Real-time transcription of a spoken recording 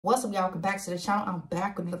What's up, y'all? Welcome back to the channel. I'm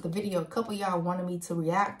back with another video. A couple of y'all wanted me to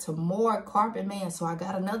react to more Carpetman, so I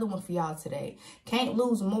got another one for y'all today. Can't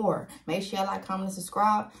lose more. Make sure y'all like, comment, and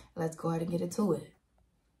subscribe. Let's go ahead and get into it.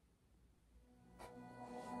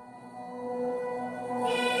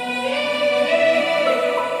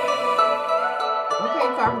 Okay,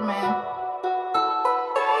 Carpetman.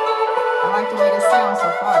 I like the way this sounds so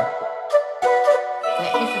far.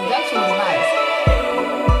 That introduction was nice.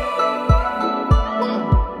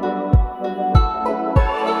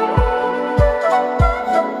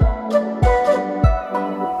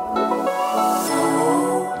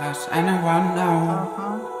 Anyone know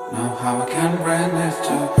how I can bring this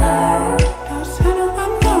to her? Does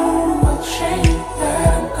anyone know? Will she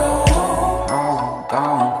let it go? Oh,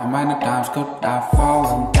 gone. How many times could I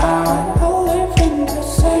fall down? I live in the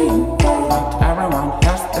same world. Not everyone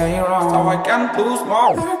has their own, so I can't lose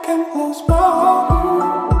more. I can't lose more.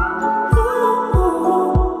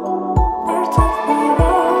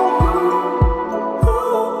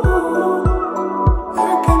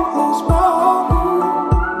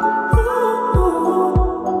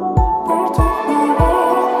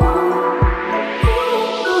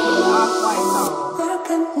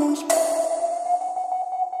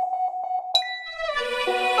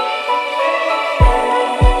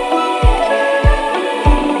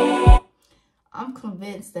 I'm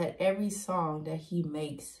convinced that every song that he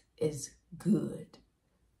makes is good.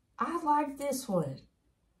 I like this one.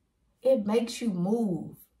 It makes you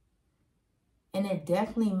move. And it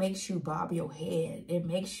definitely makes you bob your head. It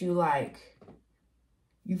makes you like,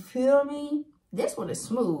 you feel me? This one is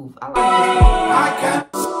smooth. I like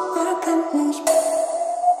this one.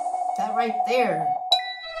 That right there.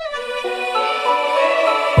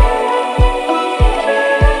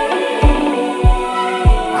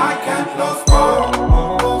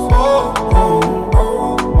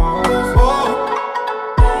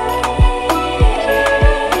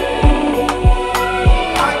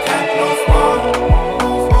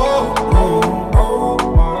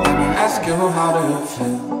 How do you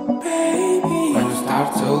feel, baby, when you start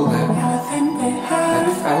to live? Everything we had,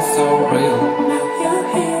 it felt so real. Now you're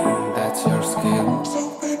here, that's your skill. So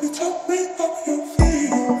baby, tell me how you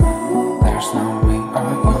feel. There's no me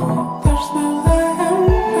or you. There's no them,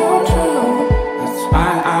 no true. That's why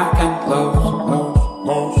I can't lose.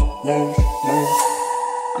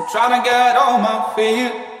 I'm trying to get on my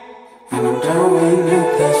feet, and I'm doing it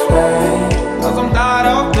this way, 'cause I'm tired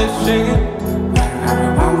of this shit.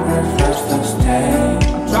 Everyone prefers to stay.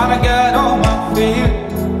 I'm trying to get on my feet,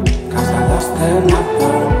 'cause I lost in my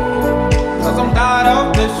world. 'Cause I'm tired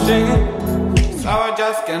of this shit, so I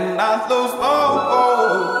just cannot lose.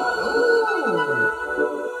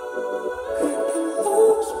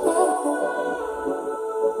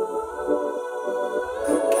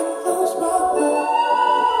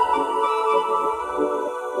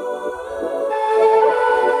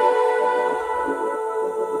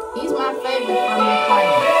 He's my favorite from your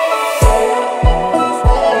client.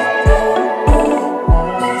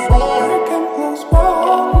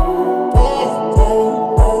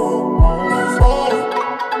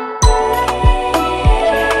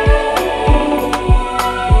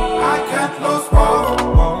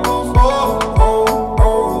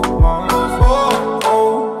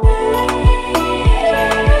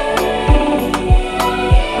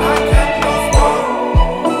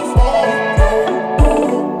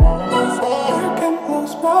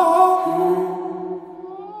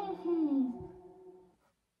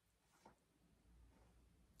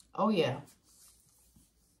 Oh yeah,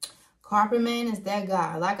 Carpetman is that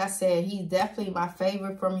guy. Like I said, he's definitely my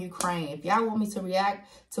favorite from Ukraine. If y'all want me to react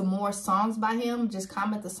to more songs by him, just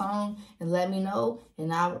comment the song and let me know,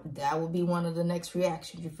 and that will be one of the next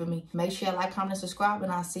reactions. You feel me? Make sure you like, comment, and subscribe,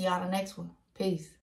 and I'll see y'all in the next one. Peace.